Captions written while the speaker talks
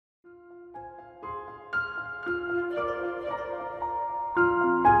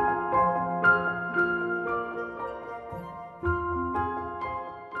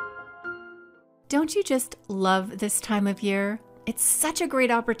Don't you just love this time of year? It's such a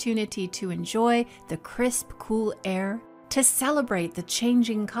great opportunity to enjoy the crisp, cool air, to celebrate the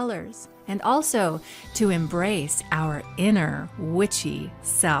changing colors, and also to embrace our inner witchy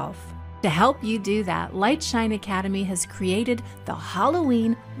self. To help you do that, Light Shine Academy has created the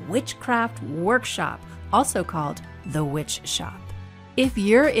Halloween Witchcraft Workshop, also called the Witch Shop. If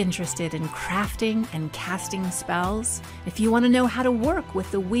you're interested in crafting and casting spells, if you want to know how to work with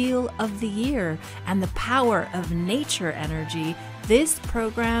the Wheel of the Year and the power of nature energy, this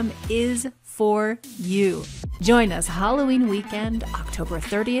program is for you. Join us Halloween weekend, October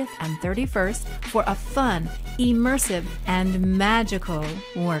 30th and 31st, for a fun, immersive, and magical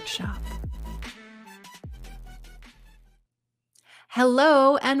workshop.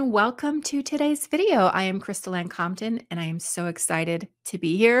 Hello and welcome to today's video. I am Crystal Ann Compton and I am so excited to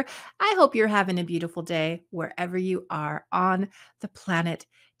be here. I hope you're having a beautiful day wherever you are on the planet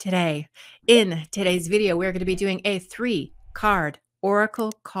today. In today's video, we're going to be doing a 3-card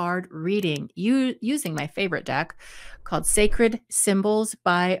oracle card reading using my favorite deck called Sacred Symbols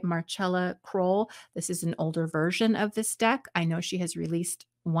by Marcella Kroll. This is an older version of this deck. I know she has released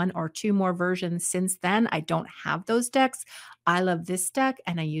 1 or 2 more versions since then. I don't have those decks. I love this deck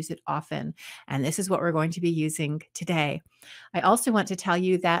and I use it often. And this is what we're going to be using today. I also want to tell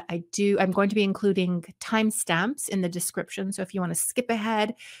you that I'm going to be including timestamps in the description. So if you want to skip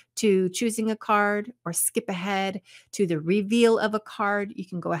ahead to choosing a card or skip ahead to the reveal of a card, you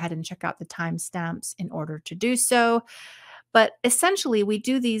can go ahead and check out the timestamps in order to do so. But essentially, we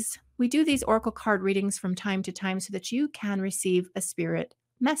do these oracle card readings from time to time so that you can receive a spirit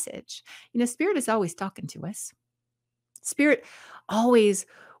message. You know, spirit is always talking to us. Spirit always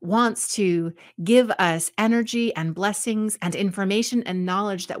wants to give us energy and blessings and information and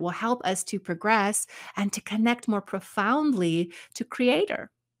knowledge that will help us to progress and to connect more profoundly to Creator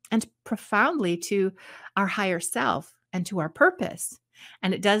and profoundly to our higher self and to our purpose.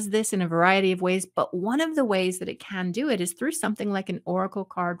 And it does this in a variety of ways, but one of the ways that it can do it is through something like an oracle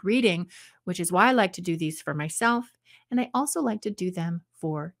card reading, which is why I like to do these for myself. And I also like to do them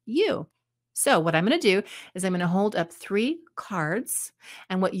for you. So what I'm going to do is I'm going to hold up 3 cards.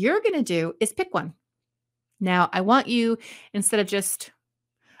 And what you're going to do is pick one. Now, I want you, instead of just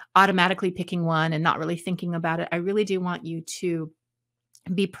automatically picking one and not really thinking about it, I really do want you to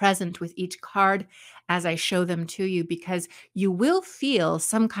be present with each card as I show them to you, because you will feel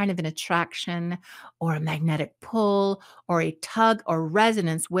some kind of an attraction or a magnetic pull or a tug or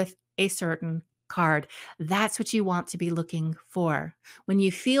resonance with a certain card. That's what you want to be looking for. When you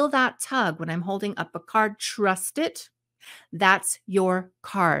feel that tug, when I'm holding up a card, trust it. That's your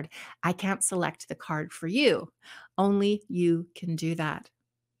card. I can't select the card for you. Only you can do that.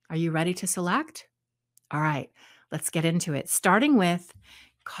 Are you ready to select? All right, let's get into it. Starting with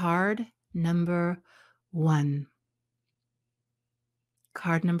card number 1.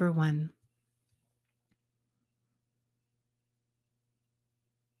 Card number 1.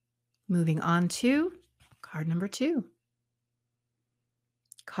 Moving on to card number 2.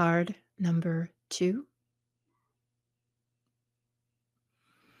 Card number 2.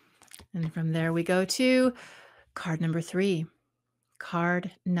 And from there we go to card number 3.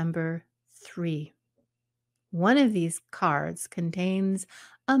 Card number 3. One of these cards contains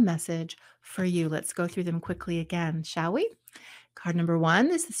a message for you. Let's go through them quickly again, shall we? Card number 1,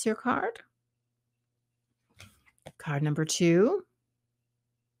 is this your card? Card number 2?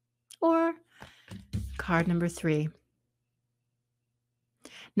 Or card number 3?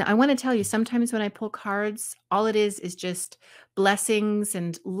 Now, I want to tell you, sometimes when I pull cards, all it is just blessings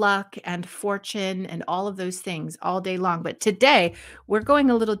and luck and fortune and all of those things all day long. But today, we're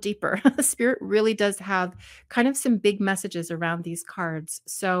going a little deeper. Spirit really does have kind of some big messages around these cards.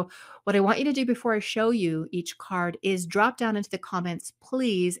 So what I want you to do before I show you each card is drop down into the comments,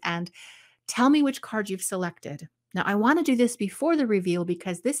 please, and tell me which card you've selected. Now, I want to do this before the reveal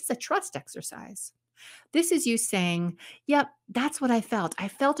because this is a trust exercise. This is you saying, yep, that's what I felt. I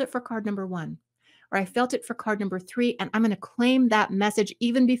felt it for card number 1, or I felt it for card number 3, and I'm going to claim that message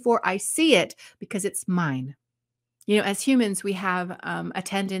even before I see it because it's mine. You know, as humans, we have a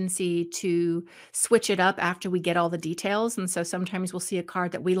tendency to switch it up after we get all the details. And so sometimes we'll see a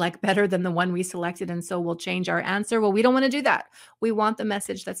card that we like better than the one we selected. And so we'll change our answer. Well, we don't want to do that. We want the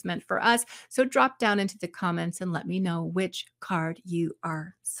message that's meant for us. So drop down into the comments and let me know which card you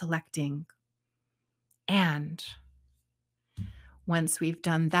are selecting. And once we've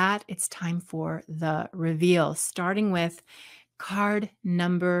done that, it's time for the reveal, starting with card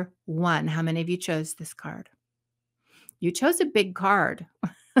number 1. How many of you chose this card? You chose a big card.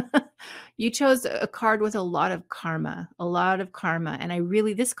 You chose a card with a lot of karma, a lot of karma. And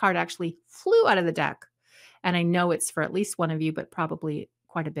this card actually flew out of the deck. And I know it's for at least one of you, but probably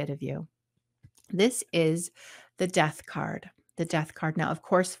quite a bit of you. This is the death card. The death card. Now, of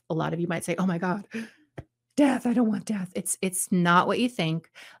course, a lot of you might say, "Oh my God, death, I don't want death." It's not what you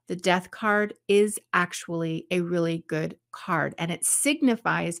think. The death card is actually a really good card, and it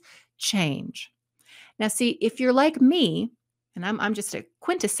signifies change. Now, see, if you're like me, and I'm just a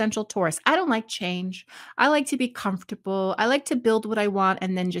quintessential Taurus, I don't like change. I like to be comfortable. I like to build what I want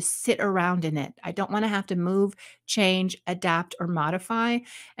and then just sit around in it. I don't want to have to move, change, adapt, or modify.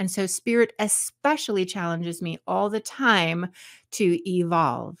 And so, Spirit especially challenges me all the time to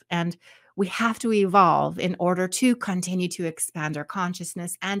evolve. And we have to evolve in order to continue to expand our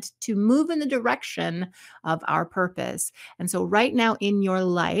consciousness and to move in the direction of our purpose. And so, right now in your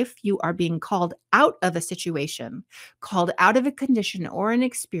life, you are being called out of a situation, called out of a condition or an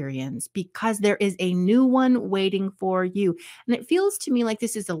experience because there is a new one waiting for you. And it feels to me like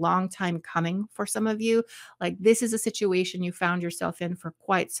this is a long time coming for some of you. Like this is a situation you found yourself in for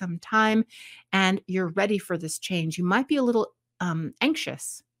quite some time and you're ready for this change. You might be a little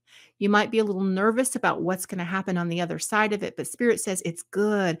anxious. You might be a little nervous about what's going to happen on the other side of it, but Spirit says it's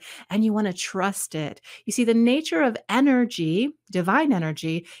good and you want to trust it. You see, the nature of energy, divine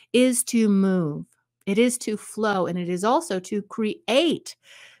energy, is to move, it is to flow, and it is also to create.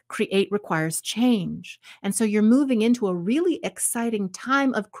 Create requires change. And so you're moving into a really exciting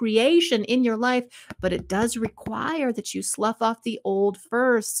time of creation in your life, but it does require that you slough off the old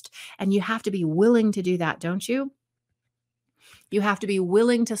first. And you have to be willing to do that, don't you? You have to be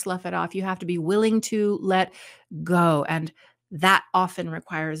willing to slough it off. You have to be willing to let go. And that often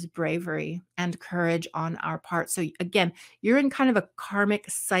requires bravery and courage on our part. So, again, you're in kind of a karmic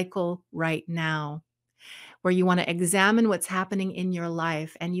cycle right now where you want to examine what's happening in your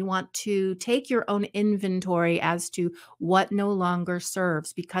life and you want to take your own inventory as to what no longer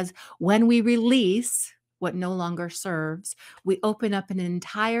serves. Because when we release what no longer serves, we open up an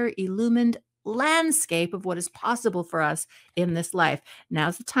entire illumined landscape of what is possible for us in this life.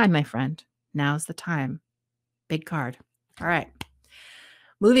 Now's the time, my friend. Now's the time. Big card. All right.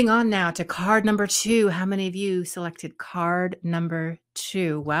 Moving on now to card number 2. How many of you selected card number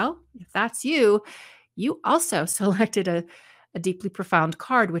 2? Well, if that's you, you also selected a deeply profound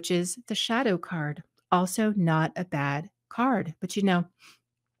card, which is the shadow card. Also not a bad card. But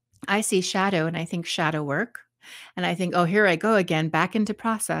I see shadow and I think shadow work. And I think, oh, here I go again, back into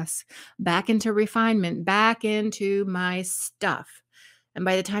process, back into refinement, back into my stuff. And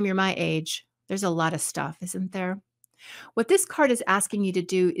by the time you're my age, there's a lot of stuff, isn't there? What this card is asking you to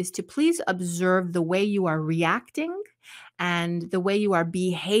do is to please observe the way you are reacting and the way you are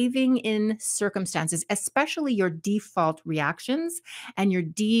behaving in circumstances, especially your default reactions and your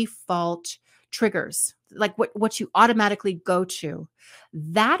default triggers, like what you automatically go to.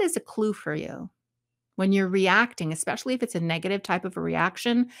 That is a clue for you. When you're reacting, especially if it's a negative type of a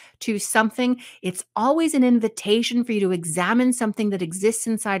reaction to something, it's always an invitation for you to examine something that exists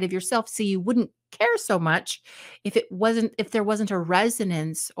inside of yourself so you wouldn't care so much if there wasn't a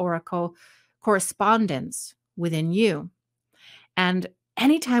resonance or a correspondence within you. And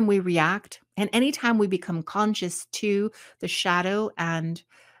anytime we react and anytime we become conscious to the shadow and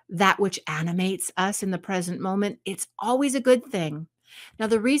that which animates us in the present moment, it's always a good thing. Now,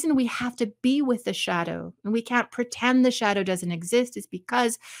 the reason we have to be with the shadow and we can't pretend the shadow doesn't exist is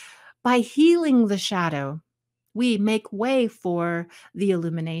because by healing the shadow, we make way for the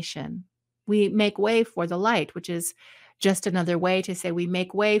illumination. We make way for the light, which is just another way to say we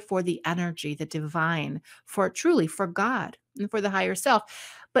make way for the energy, the divine, for truly for God and for the higher self.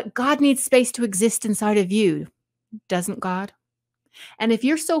 But God needs space to exist inside of you, doesn't God? And if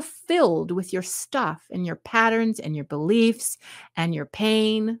you're so filled with your stuff and your patterns and your beliefs and your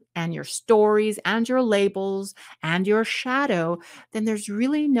pain and your stories and your labels and your shadow, then there's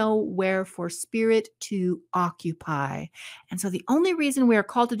really nowhere for spirit to occupy. And so the only reason we are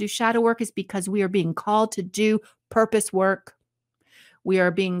called to do shadow work is because we are being called to do purpose work. We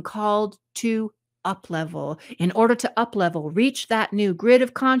are being called to up level. In order to up level, reach that new grid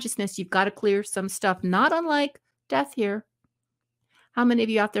of consciousness, you've got to clear some stuff, not unlike death here. How many of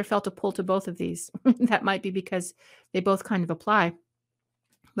you out there felt a pull to both of these? That might be because they both kind of apply.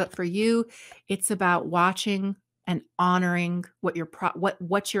 But for you, it's about watching and honoring what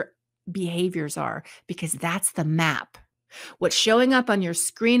your behaviors are, because that's the map. What's showing up on your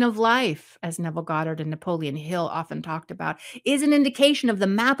screen of life, as Neville Goddard and Napoleon Hill often talked about, is an indication of the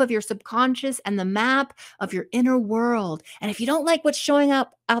map of your subconscious and the map of your inner world. And if you don't like what's showing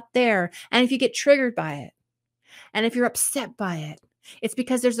up out there, and if you get triggered by it, and if you're upset by it, It's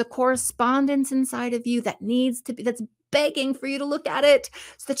because there's a correspondence inside of you that needs to be, that's begging for you to look at it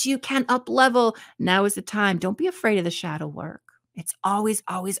so that you can up level. Now is the time. Don't be afraid of the shadow work. It's always,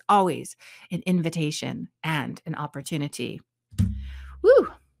 always, always an invitation and an opportunity. Woo!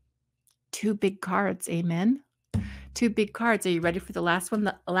 2 big cards. Amen. 2 big cards. Are you ready for the last one?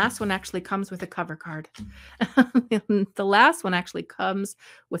 The last one actually comes with a cover card. The last one actually comes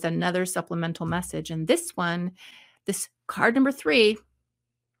with another supplemental message. And this one, this card number 3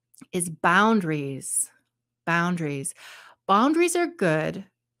 is boundaries. Boundaries. Boundaries are good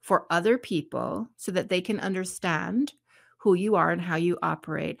for other people so that they can understand who you are and how you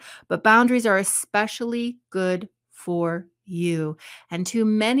operate. But boundaries are especially good for you. And too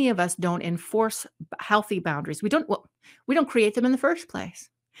many of us don't enforce healthy boundaries. We don't create them in the first place.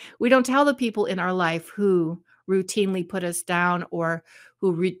 We don't tell the people in our life who routinely put us down or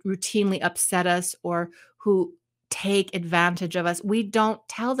who routinely upset us or who take advantage of us. We don't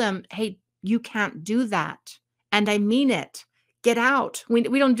tell them, hey, you can't do that. And I mean it. Get out. We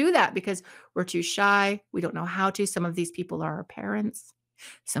don't do that because we're too shy. We don't know how to. Some of these people are our parents.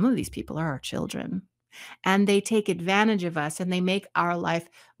 Some of these people are our children. And they take advantage of us and they make our life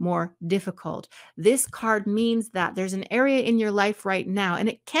more difficult. This card means that there's an area in your life right now, and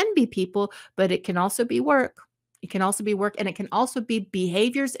it can be people, but it can also be work. It can also be work, and it can also be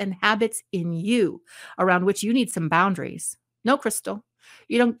behaviors and habits in you around which you need some boundaries. No, Crystal,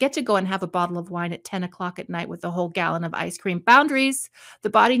 you don't get to go and have a bottle of wine at 10 o'clock at night with a whole gallon of ice cream. Boundaries. The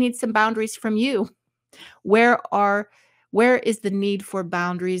body needs some boundaries from you. Where is the need for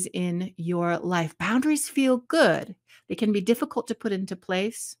boundaries in your life? Boundaries feel good. They can be difficult to put into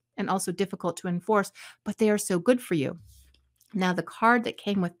place and also difficult to enforce, but they are so good for you. Now, the card that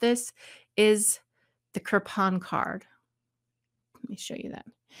came with this is the Kirpan card. Let me show you that.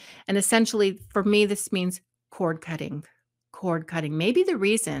 And essentially, for me, this means cord cutting. Cord cutting. Maybe the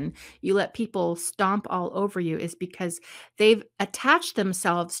reason you let people stomp all over you is because they've attached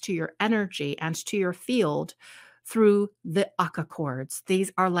themselves to your energy and to your field through the Akka cords.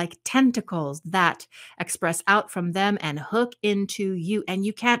 These are like tentacles that express out from them and hook into you. And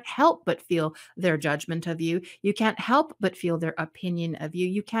you can't help but feel their judgment of you. You can't help but feel their opinion of you.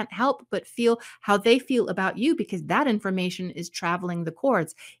 You can't help but feel how they feel about you because that information is traveling the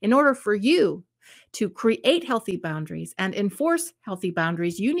cords. In order for you to create healthy boundaries and enforce healthy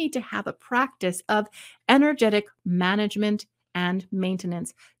boundaries, you need to have a practice of energetic management and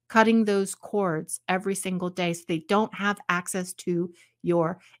maintenance, cutting those cords every single day so they don't have access to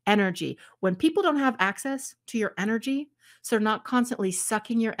your energy. When people don't have access to your energy, so they're not constantly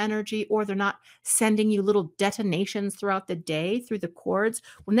sucking your energy or they're not sending you little detonations throughout the day through the cords,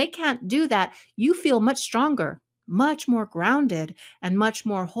 when they can't do that, you feel much stronger, much more grounded, and much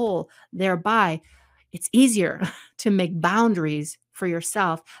more whole. Thereby, it's easier to make boundaries for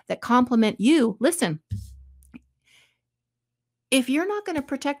yourself that complement you. Listen, if you're not going to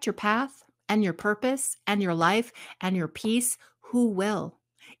protect your path and your purpose and your life and your peace, who will?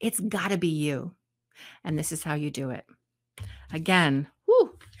 It's got to be you. And this is how you do it. Again,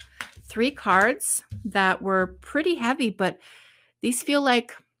 3 cards that were pretty heavy, but these feel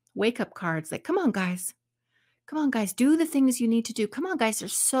like wake-up cards. Like, come on, guys. Come on, guys. Do the things you need to do. Come on, guys.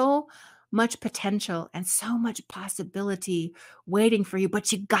 There's so much potential and so much possibility waiting for you,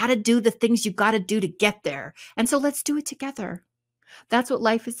 but you got to do the things you got to do to get there. And so let's do it together. That's what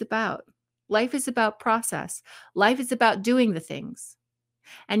life is about. Life is about process. Life is about doing the things.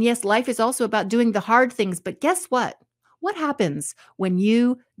 And yes, life is also about doing the hard things. But guess what? What happens when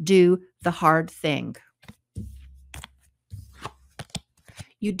you do the hard thing?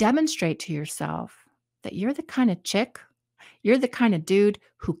 You demonstrate to yourself that you're the kind of chick, you're the kind of dude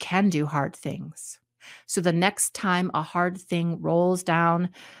who can do hard things. So the next time a hard thing rolls down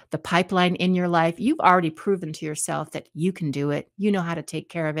the pipeline in your life, you've already proven to yourself that you can do it. You know how to take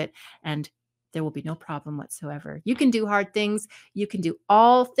care of it, and there will be no problem whatsoever. You can do hard things. You can do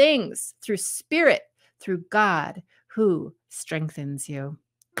all things through Spirit, through God, who strengthens you.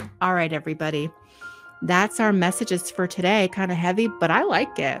 All right, everybody. That's our messages for today. Kind of heavy, but I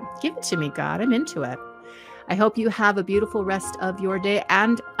like it. Give it to me, God. I'm into it. I hope you have a beautiful rest of your day.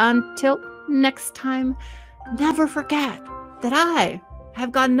 And until next time, never forget that I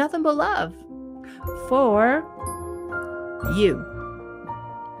have got nothing but love for you.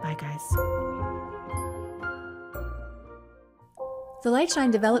 Bye, guys. The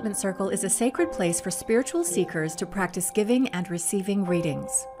Lightshine Development Circle is a sacred place for spiritual seekers to practice giving and receiving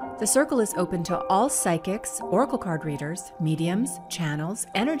readings. The circle is open to all psychics, oracle card readers, mediums, channels,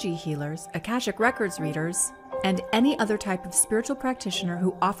 energy healers, Akashic Records readers, and any other type of spiritual practitioner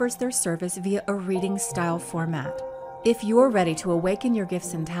who offers their service via a reading style format. If you're ready to awaken your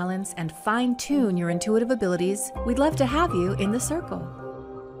gifts and talents and fine-tune your intuitive abilities, we'd love to have you in the circle.